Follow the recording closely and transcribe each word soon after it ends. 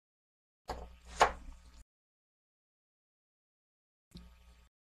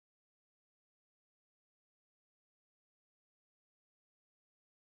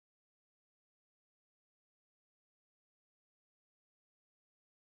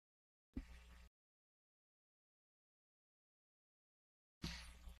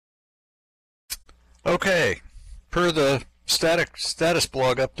Okay, per the status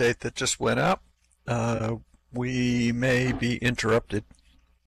blog update that just went up, uh, we may be interrupted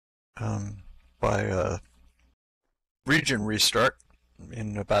um, by a region restart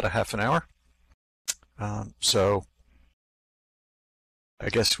in about a half an hour. So I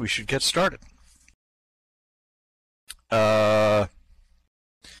guess we should get started. Uh,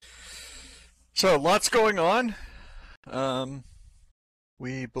 so lots going on.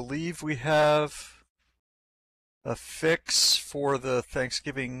 We believe we have a fix for the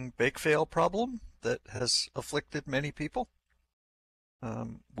Thanksgiving bake fail problem that has afflicted many people.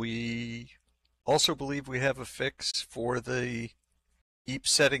 We also believe we have a fix for the EAP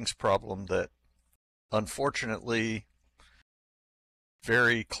settings problem that unfortunately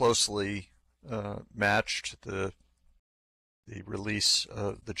very closely matched the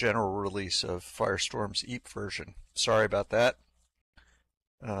general release of Firestorm's EAP version. Sorry about that.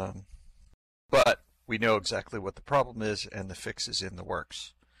 Um, but we know exactly what the problem is, and the fix is in the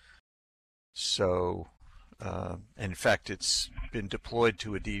works. So, in fact, it's been deployed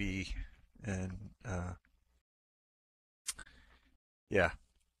to Aditi, and yeah,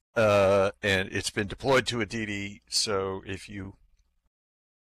 and it's been deployed to Aditi. So if you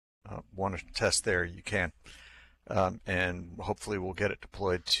want to test there, you can, and hopefully we'll get it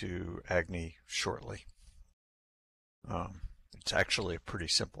deployed to Agni shortly. It's actually a pretty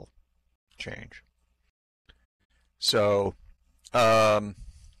simple change. So, um,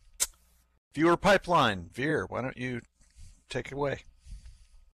 viewer pipeline, Veer, why don't you take it away?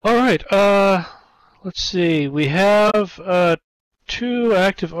 All right. Let's see. We have two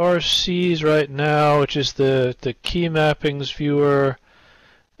active RCs right now, which is the key mappings viewer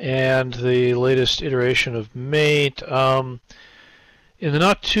and the latest iteration of Mate. In the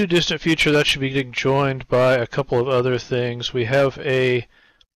not too distant future, that should be getting joined by a couple of other things. We have a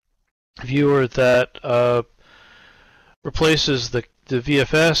viewer that replaces the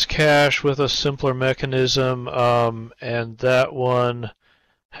VFS cache with a simpler mechanism, and that one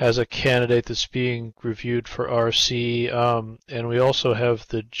has a candidate that's being reviewed for RC. And we also have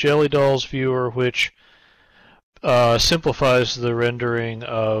the Jelly Dolls viewer, which simplifies the rendering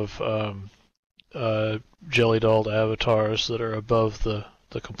of Jelly Dolled avatars that are above the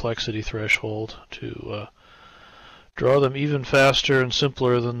complexity threshold to draw them even faster and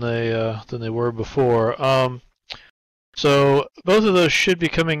simpler than they were before. So both of those should be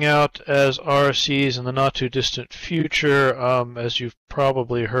coming out as RCs in the not too distant future. As you've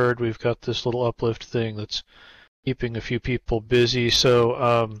probably heard, we've got this little uplift thing that's keeping a few people busy.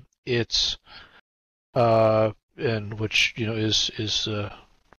 So it's and which is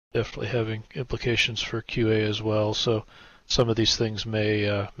definitely having implications for QA as well. So some of these things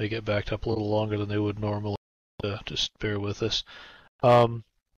may get backed up a little longer than they would normally. Just bear with us. In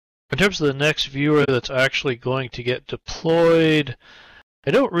terms of the next viewer that's actually going to get deployed,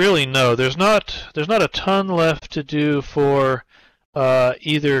 I don't really know. There's not a ton left to do for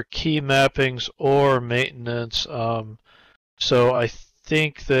either key mappings or maintenance. So I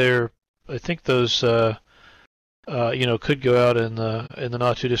think those could go out in the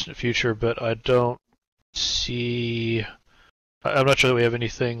not too distant future, but I don't see. I'm not sure that we have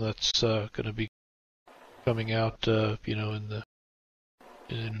anything that's going to be coming out, in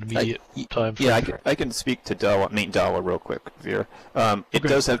an I, immediate time yeah, frame. I can speak to Dawa, Main Dawa real quick, Veer. It Okay.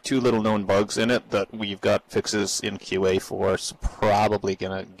 does have two little known bugs in it that we've got fixes in QA for. It's probably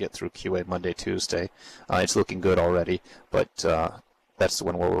going to get through QA Monday, Tuesday. It's looking good already, but that's the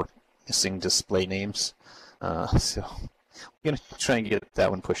one where we're missing display names. So we're going to try and get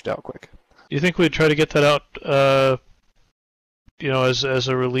that one pushed out quick. Do you think we'd try to get that out, as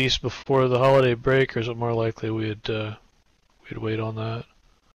a release before the holiday break, or is it more likely we'd wait on that?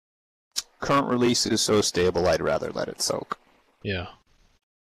 Current release is so stable, I'd rather let it soak. Yeah.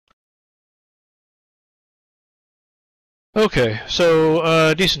 Okay,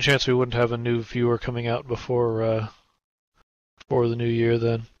 so decent chance we wouldn't have a new viewer coming out before the new year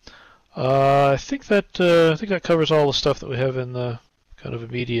then. I think that covers all the stuff that we have in the kind of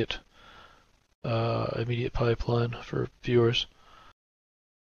immediate pipeline for viewers.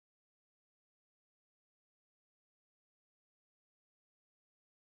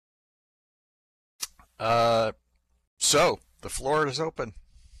 So the floor is open.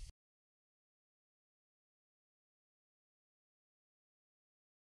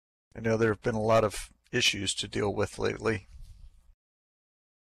 I know there have been a lot of issues to deal with lately.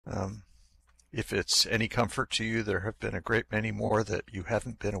 Um, if it's any comfort to you, there have been a great many more that you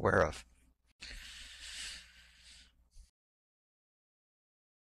haven't been aware of.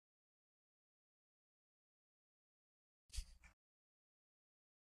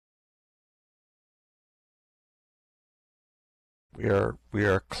 we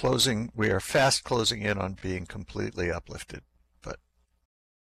are fast closing in on being completely uplifted, but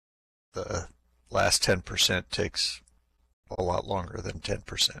the last 10% takes a lot longer than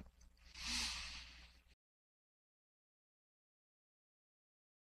 10%.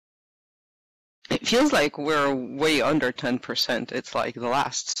 It feels like we're way under 10%. It's like the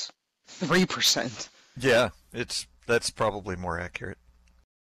last 3%. Yeah, that's probably more accurate.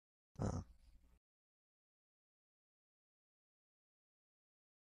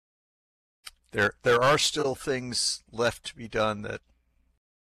 There are still things left to be done that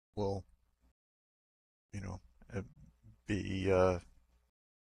will, be that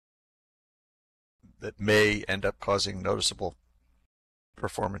may end up causing noticeable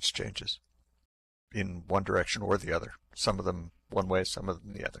performance changes in one direction or the other. Some of them one way, some of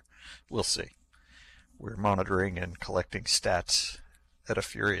them the other. We'll see. We're monitoring and collecting stats at a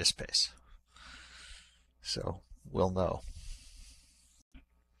furious pace. So we'll know.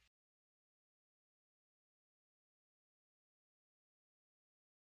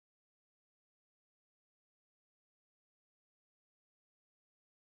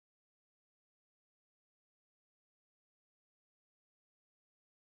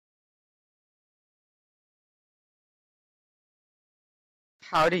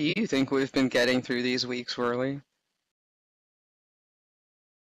 How do you think we've been getting through these weeks, Worley?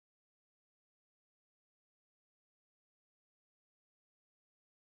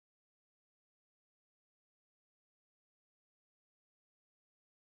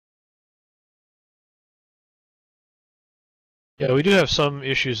 Yeah, we do have some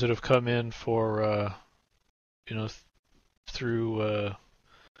issues that have come in for, through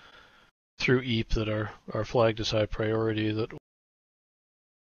EAP that are flagged as high priority. That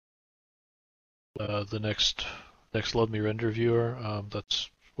the next Love Me Render viewer, that's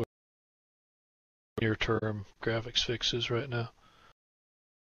where near-term graphics fix is right now.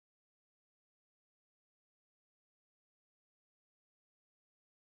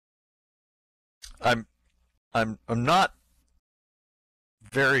 I'm not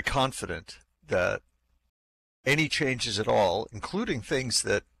very confident that any changes at all, including things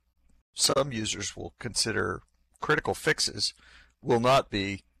that some users will consider critical fixes, will not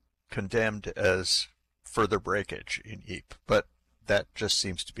be condemned as further breakage in EAP. But that just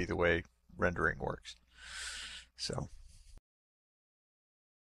seems to be the way rendering works. So.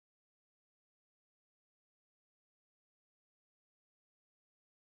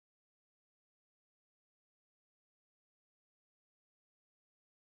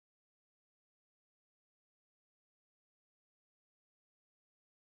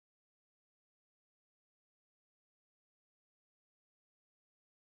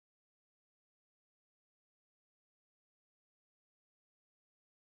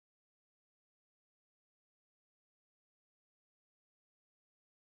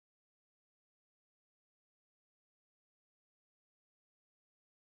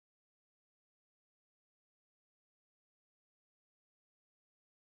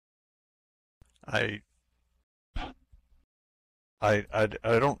 I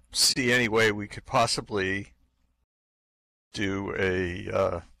don't see any way we could possibly do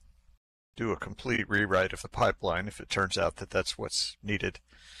a complete rewrite of the pipeline if it turns out that that's what's needed,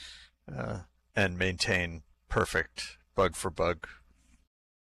 and maintain perfect bug for bug,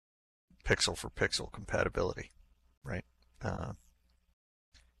 pixel for pixel compatibility, right?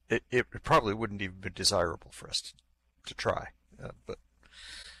 It probably wouldn't even be desirable for us to try, but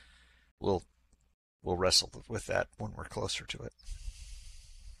we'll wrestle with that when we're closer to it.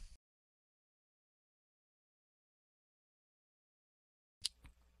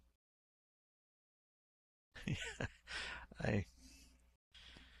 I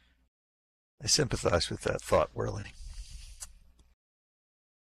sympathize with that thought, Worley.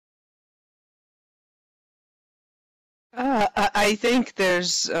 I think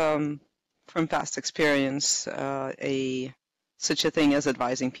there's, from past experience, such a thing as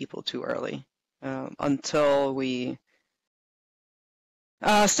advising people too early. Until we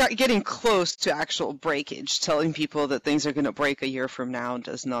start getting close to actual breakage, telling people that things are going to break a year from now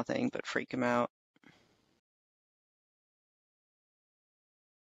does nothing but freak them out.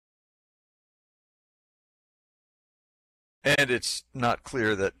 And it's not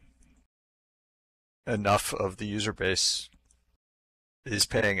clear that enough of the user base is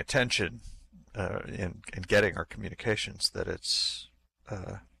paying attention in getting our communications that it's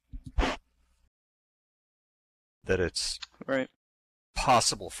right.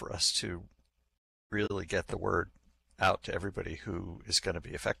 possible for us to really get the word out to everybody who is going to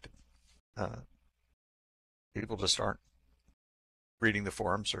be affected. People just aren't reading the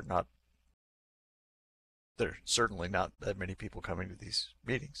forums or not there's certainly not that many people coming to these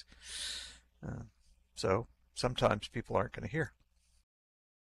meetings. So sometimes people aren't going to hear.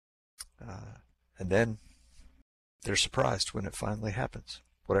 And then they're surprised when it finally happens,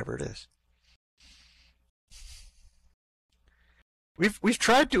 whatever it is. We've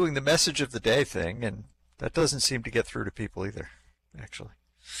tried doing the message of the day thing, and that doesn't seem to get through to people either, actually.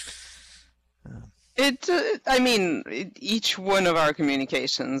 Each one of our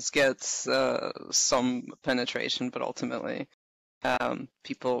communications gets some penetration, but ultimately,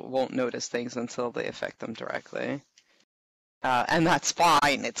 people won't notice things until they affect them directly. And that's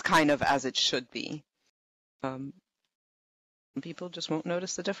fine. It's kind of as it should be. People just won't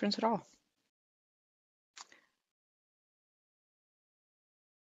notice the difference at all.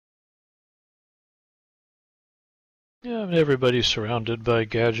 Yeah, I mean, everybody's surrounded by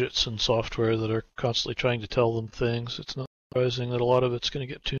gadgets and software that are constantly trying to tell them things. It's not surprising that a lot of it's going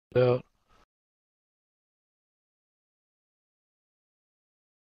to get tuned out.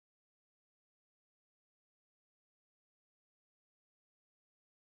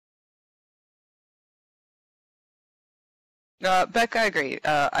 Beck, I agree.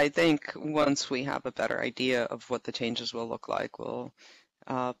 I think once we have a better idea of what the changes will look like, we'll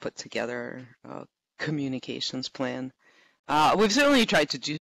put together a communications plan. We've certainly tried to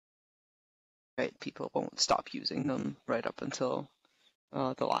do right. People won't stop using them right up until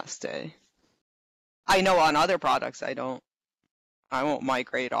the last day. I know on other products, I won't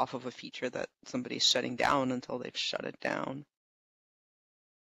migrate off of a feature that somebody's shutting down until they've shut it down.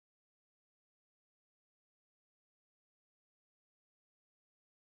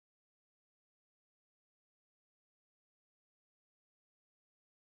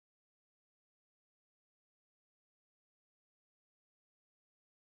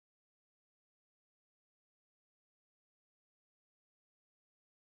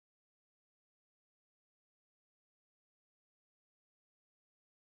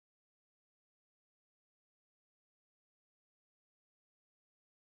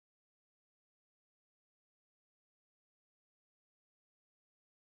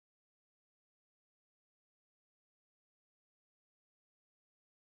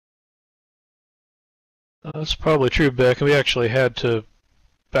 That's probably true, Beck. We actually had to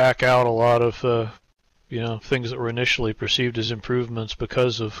back out a lot of things that were initially perceived as improvements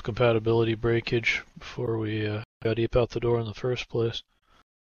because of compatibility breakage before we got EAP out the door in the first place.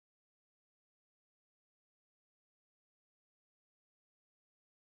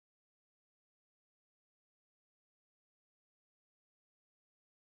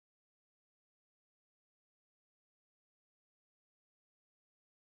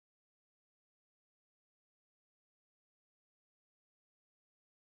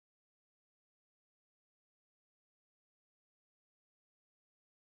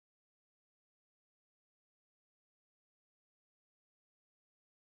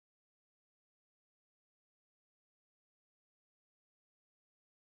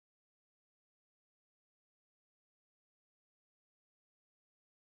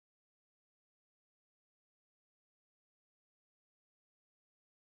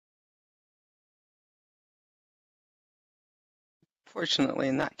 Fortunately,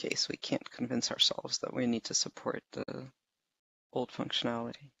 in that case, we can't convince ourselves that we need to support the old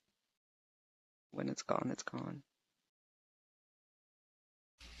functionality. When it's gone, it's gone.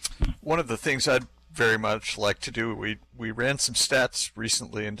 One of the things I'd very much like to do, we ran some stats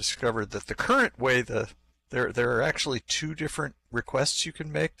recently and discovered that the current way there are actually two different requests you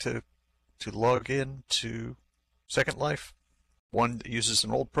can make to log in to Second Life. One that uses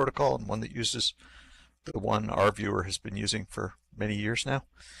an old protocol and one that uses the one our viewer has been using for many years now.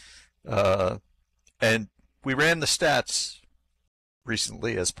 And we ran the stats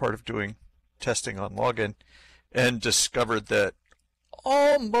recently as part of doing testing on login and discovered that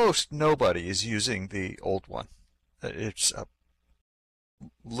almost nobody is using the old one. It's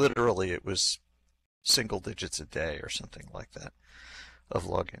literally it was single digits a day or something like that of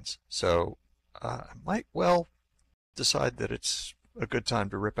logins. So I might well decide that it's a good time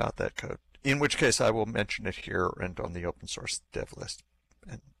to rip out that code. In which case I will mention it here and on the open source dev list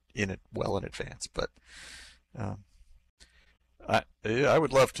and in it well in advance. But I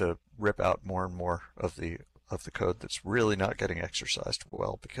would love to rip out more and more of the code that's really not getting exercised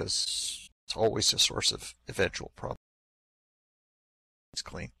well, because it's always a source of eventual problems. It's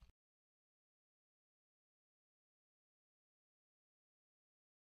clean.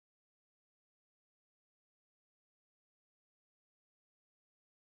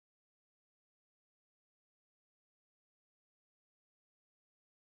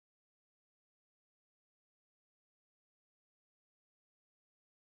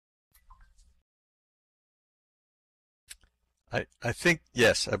 I think,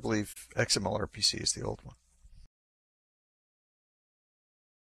 yes, I believe XML RPC is the old one.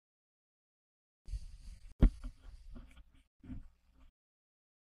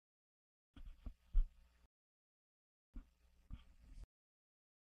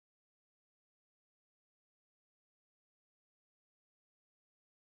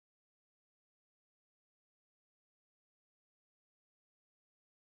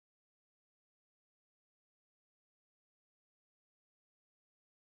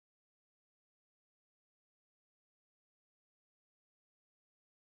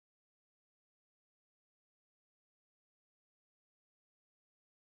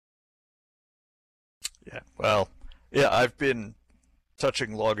 Yeah, well, yeah, I've been touching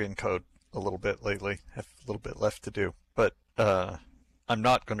login code a little bit lately. Have a little bit left to do, but I'm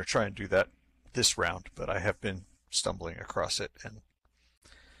not going to try and do that this round. But I have been stumbling across it and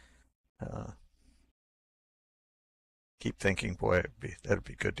keep thinking, boy, that'd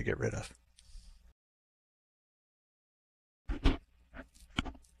be good to get rid of.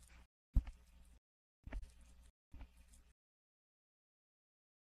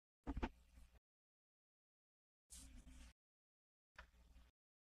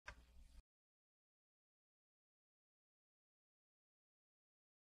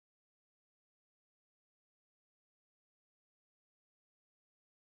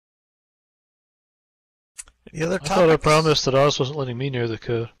 Any other I thought I topics? promised that Oz wasn't letting me near the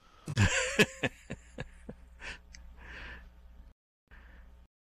code.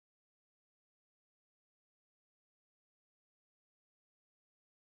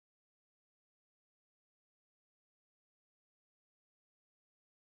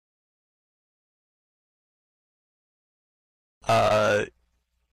 Uh,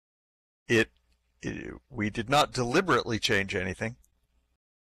 it, we did not deliberately change anything,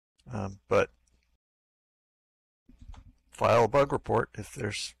 but file a bug report if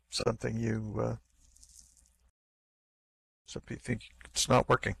there's something you think it's not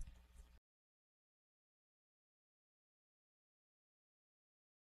working.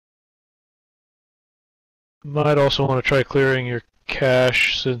 Might also want to try clearing your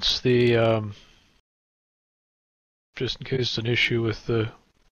cache since the just in case it's an issue with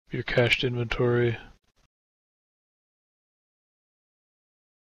your cached inventory.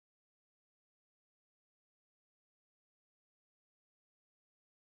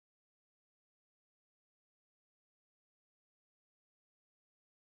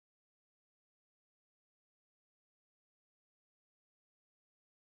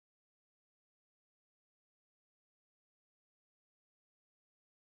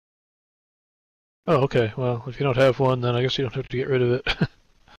 Oh, okay. Well, if you don't have one, then I guess you don't have to get rid of it.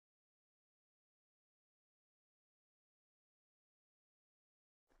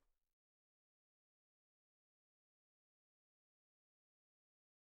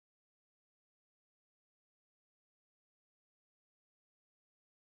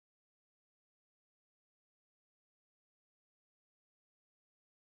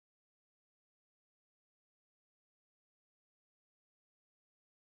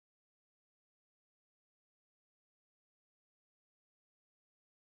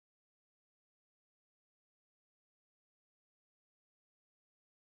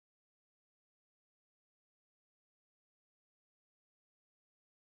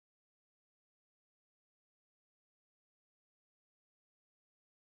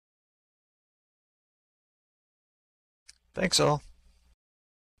 Thanks all.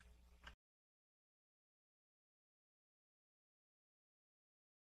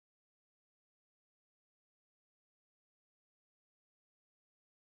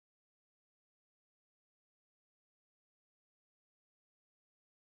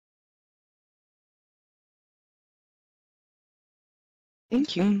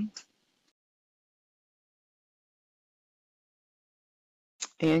 Thank you.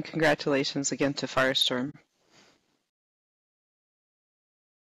 And congratulations again to Firestorm.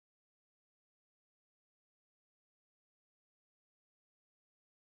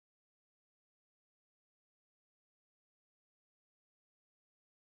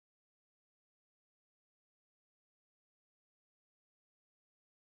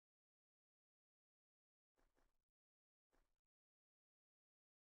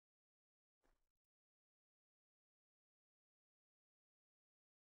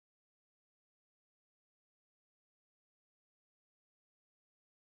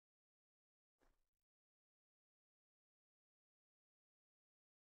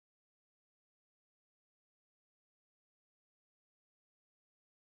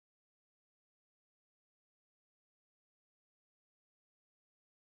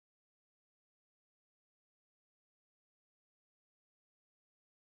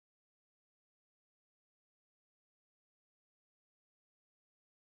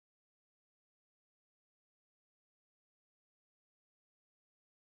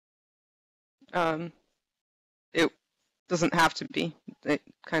 It doesn't have to be. It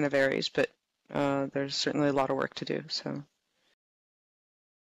kind of varies, but there's certainly a lot of work to do. So,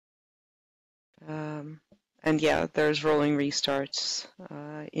 and yeah, there's rolling restarts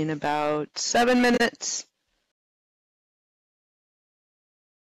in about 7 minutes.